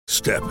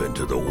Step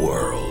into the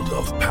world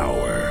of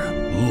power,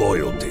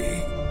 loyalty,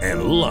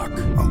 and luck.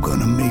 I'm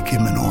gonna make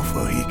him an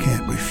offer he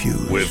can't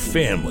refuse. With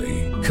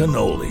family,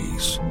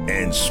 cannolis,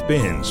 and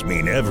spins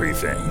mean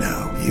everything.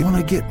 Now, you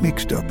wanna get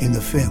mixed up in the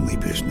family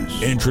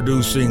business.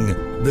 Introducing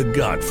The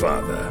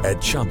Godfather at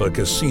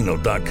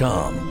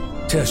ChumbaCasino.com.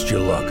 Test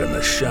your luck in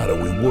the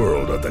shadowy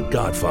world of The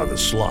Godfather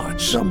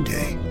slot.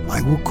 Someday,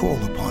 I will call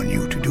upon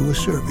you to do a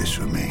service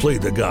for me. Play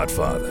The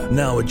Godfather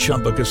now at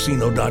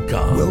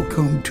ChumbaCasino.com.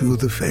 Welcome to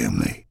the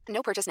family.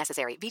 No purchase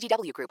necessary.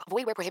 VGW Group.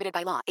 Void where prohibited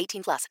by law.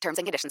 18+. Terms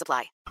and conditions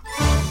apply.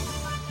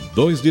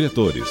 Dois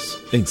diretores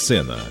em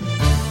cena.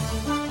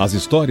 As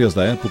histórias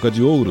da época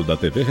de ouro da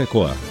TV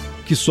Record,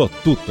 que só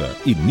Tuta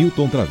e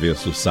Newton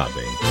Travesso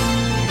sabem.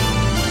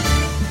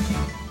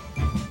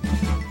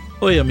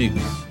 Oi,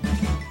 amigos.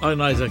 Olha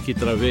nós aqui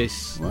outra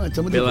vez,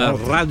 pela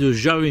Rádio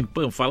Jovem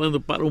Pan,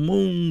 falando para o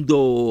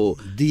mundo.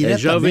 É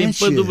Jovem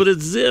Pan do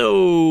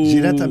Brasil.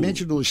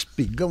 Diretamente do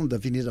espigão da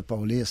Avenida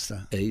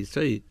Paulista. É isso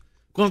aí.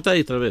 Conta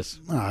aí,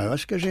 Travesso. Eu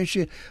acho que a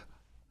gente...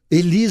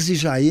 Elise e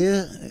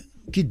Jair,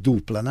 que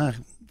dupla, né?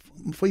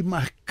 Foi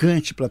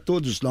marcante para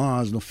todos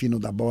nós no Fino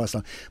da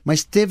Bossa.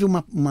 Mas teve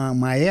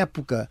uma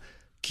época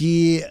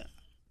que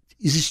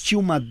existiu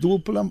uma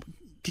dupla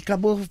que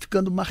acabou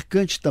ficando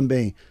marcante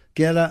também,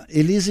 que era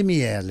Elise e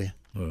Miele.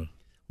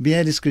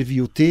 Miele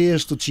escrevia o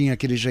texto, tinha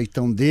aquele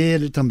jeitão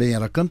dele, também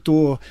era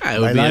cantor,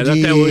 bailarino. O Miele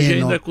até hoje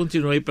ainda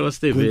continua aí pelas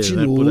TVs,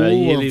 continua, né? Por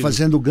aí ele...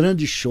 fazendo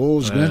grandes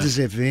shows, grandes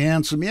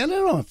eventos. O Miele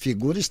era uma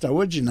figura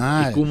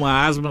extraordinária. E com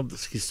uma asma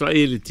que só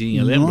ele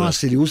tinha, lembra?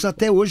 Nossa, ele usa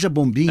até hoje a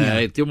bombinha.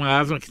 Ele tem uma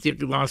asma que tinha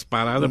que dar umas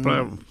paradas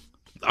para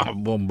dar uma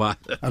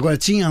bombada. Agora,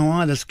 tinha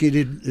horas que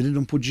ele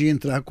não podia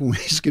entrar com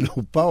uísque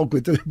no palco,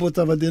 então ele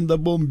botava dentro da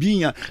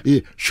bombinha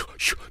e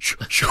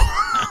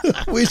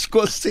o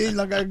escocês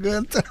na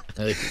garganta.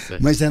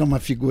 Mas era uma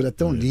figura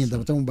tão linda,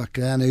 tão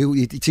bacana.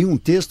 E tinha um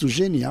texto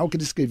genial que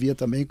ele escrevia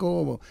também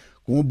com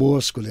o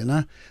Boscoli,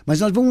 né?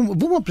 Mas nós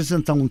vamos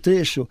apresentar um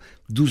trecho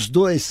dos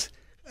dois,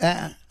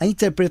 a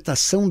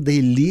interpretação da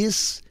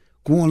Elis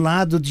com o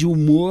lado de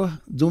humor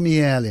do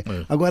Miele.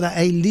 Agora,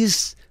 a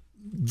Elis,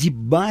 de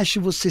baixo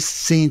você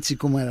sente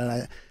como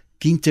era,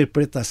 que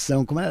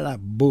interpretação, como ela era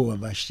boa,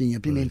 baixinha.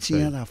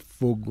 Pimentinha era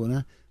fogo,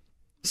 né?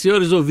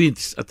 Senhores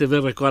ouvintes, a TV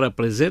Record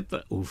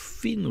apresenta o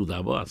Fino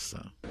da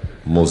Bossa.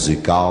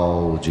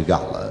 Musical de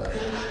gala.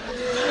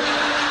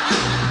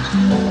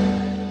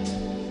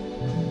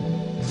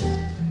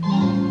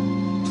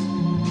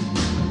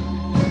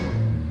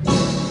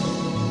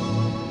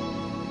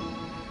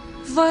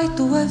 Vai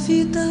tua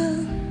vida,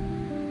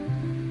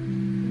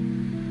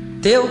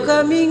 teu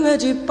caminho é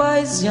de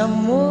paz e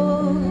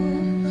amor.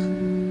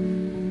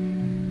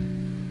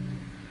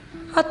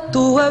 A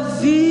tua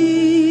vida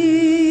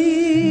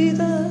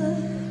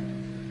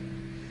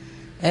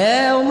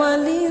é uma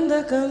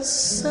linda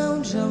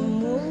canção de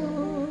amor.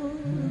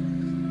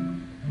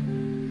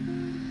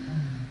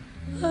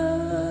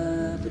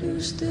 Abre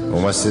os teus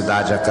Uma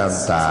cidade a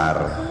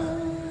cantar,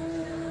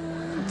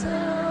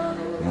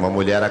 uma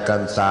mulher a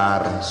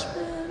cantar,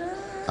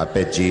 a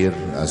pedir,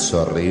 a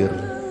sorrir,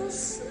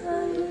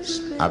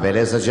 a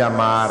beleza de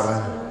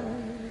amar,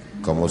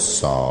 como o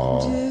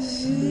sol,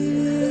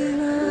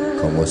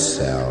 como o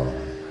céu,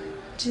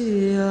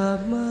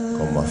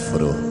 como a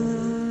flor.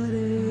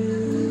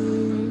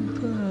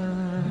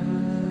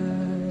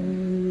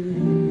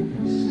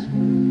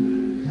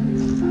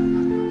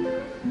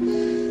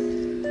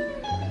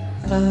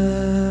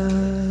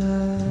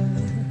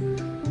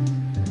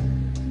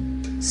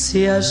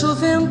 Se a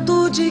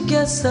juventude que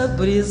essa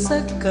brisa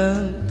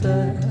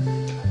canta,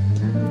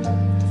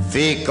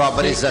 fica, ó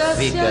brisa,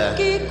 fica.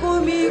 Aqui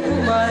comigo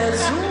mais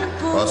um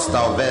pouco. Pois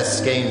talvez,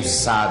 quem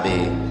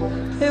sabe,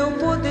 eu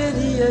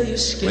poderia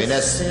esquecer. O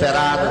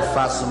inesperado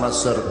faça uma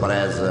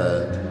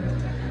surpresa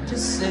de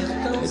ser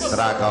tão e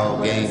traga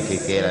alguém que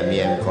queira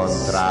me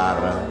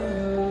encontrar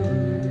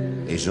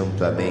e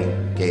junto a mim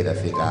queira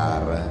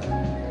ficar.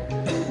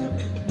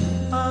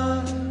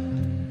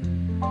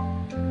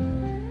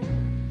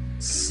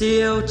 Se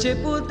eu te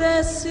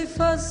pudesse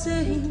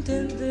fazer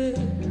entender,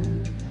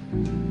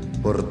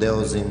 por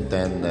Deus,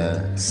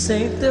 entenda,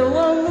 sem teu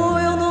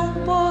amor eu não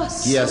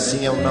posso. Que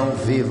assim eu não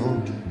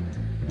vivo,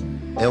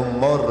 eu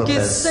morro que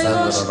pensando sem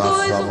nós no nosso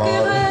dois amor. O que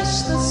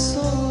resta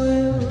sou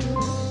eu.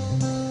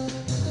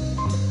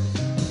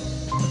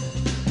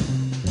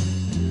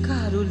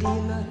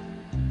 Carolina,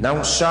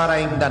 não chora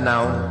ainda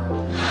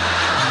não.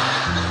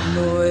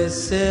 Nos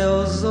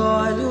seus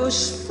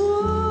olhos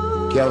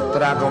fogo, que eu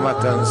trago uma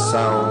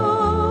canção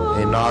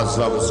e nós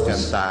vamos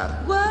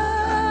cantar.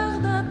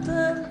 Guarda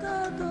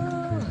tanta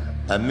dor.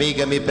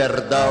 Amiga, me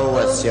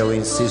perdoa se eu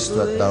insisto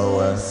à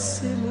toa,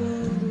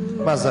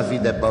 mas a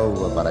vida é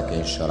boa para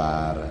quem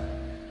chorar.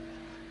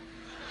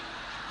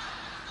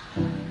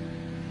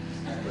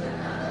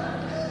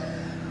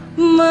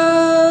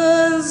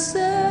 Mas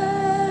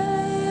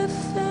é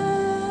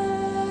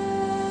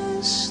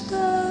festa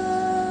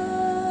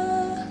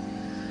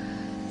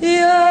e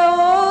a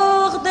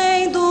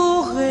ordem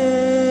do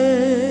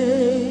rei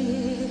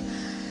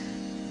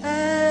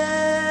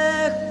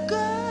é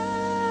cantar.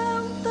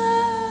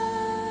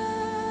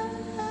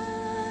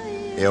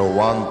 Eu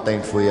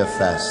ontem fui à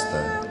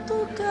festa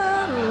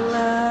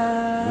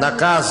na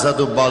casa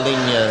do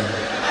Bolinha.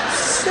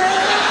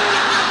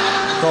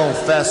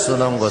 Confesso,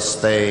 não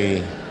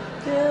gostei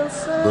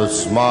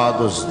dos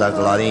modos da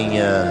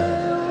Glorinha.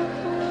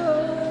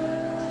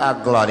 A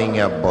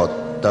Glorinha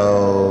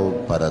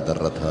botou para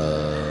derrotar.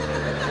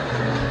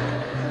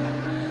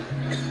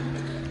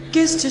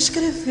 Quis te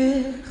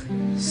escrever.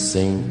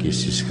 Sim,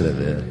 quis te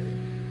escrever.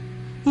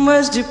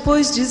 Mas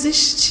depois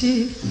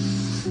desisti.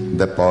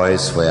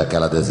 Depois foi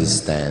aquela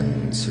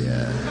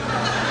desistência.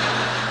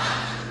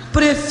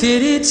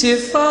 Preferi te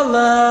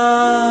falar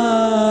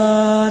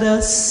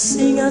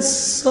assim a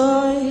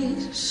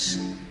sós.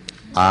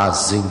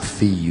 As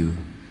enfio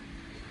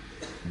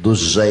do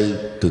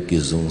jeito que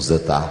Zunza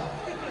tá.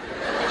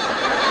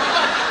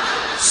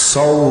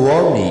 Só o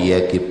homem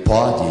é que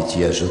pode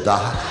te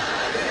ajudar.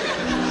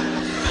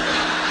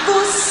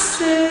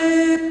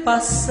 Você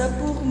passa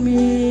por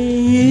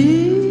mim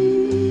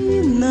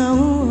e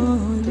não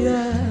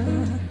olha.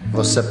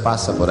 Você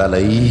passa por ela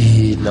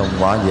e não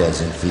olha as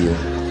enfio.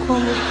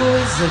 Como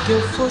coisa que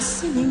eu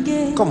fosse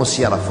ninguém. Como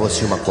se ela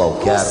fosse uma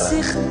qualquer.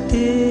 Com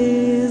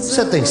certeza.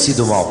 Você tem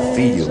sido mau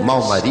filho,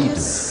 mau marido.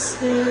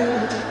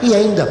 E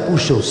ainda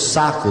puxa o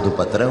saco do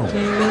patrão.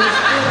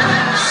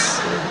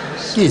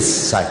 Que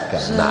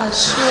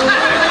sacanagem.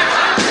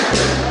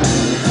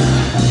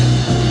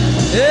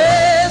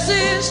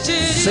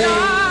 Existiria. Sim,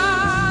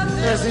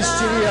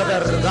 existiria a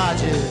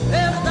verdade.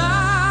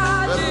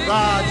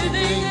 Verdade que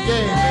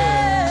ninguém vê.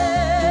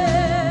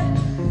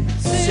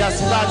 Se a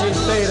cidade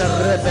inteira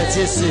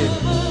repetisse: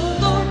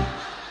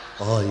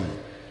 oi,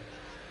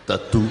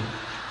 tatu,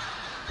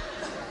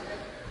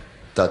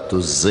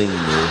 tatuzinho,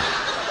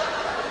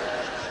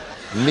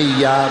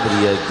 me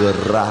abre a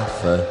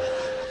garrafa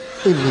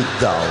e me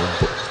dá um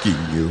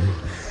pouquinho.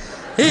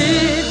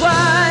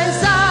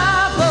 Iguais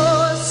a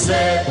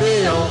você.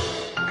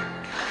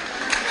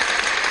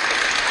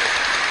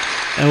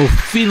 É o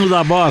fino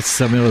da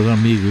bossa, meus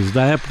amigos,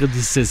 da época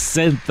de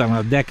 60,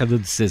 na década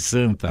de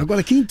 60.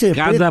 Agora, que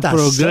interpretação. Cada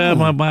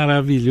programa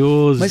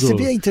maravilhoso. Mas você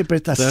vê a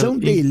interpretação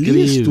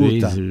dele,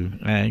 Tuta.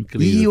 É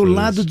incrível. E o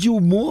lado de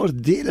humor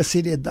dele, a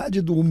seriedade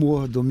do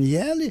humor do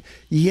Miele,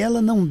 e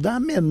ela não dá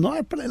a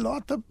menor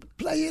pelota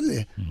para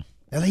ele.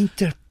 Ela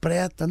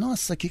interpreta,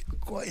 nossa, que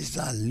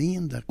coisa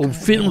linda. O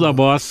fino da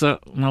bossa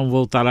não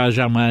voltará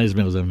jamais,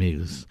 meus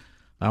amigos.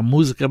 A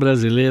música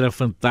brasileira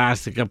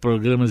fantástica,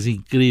 programas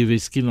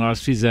incríveis que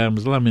nós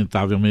fizemos.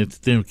 Lamentavelmente,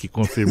 tenho que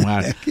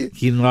confirmar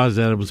que nós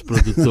éramos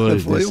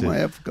produtores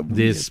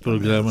desses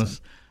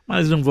programas,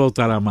 mas não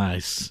voltará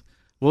mais.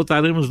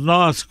 Voltaremos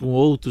nós com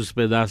outros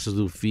pedaços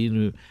do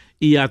fino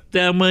e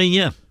até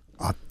amanhã.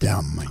 Até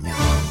amanhã.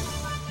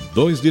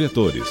 Dois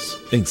diretores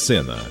em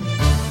cena.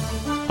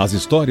 As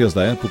histórias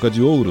da época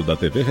de ouro da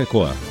TV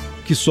Record,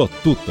 que só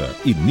Tuta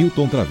e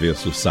Nilton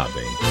Travesso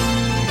sabem.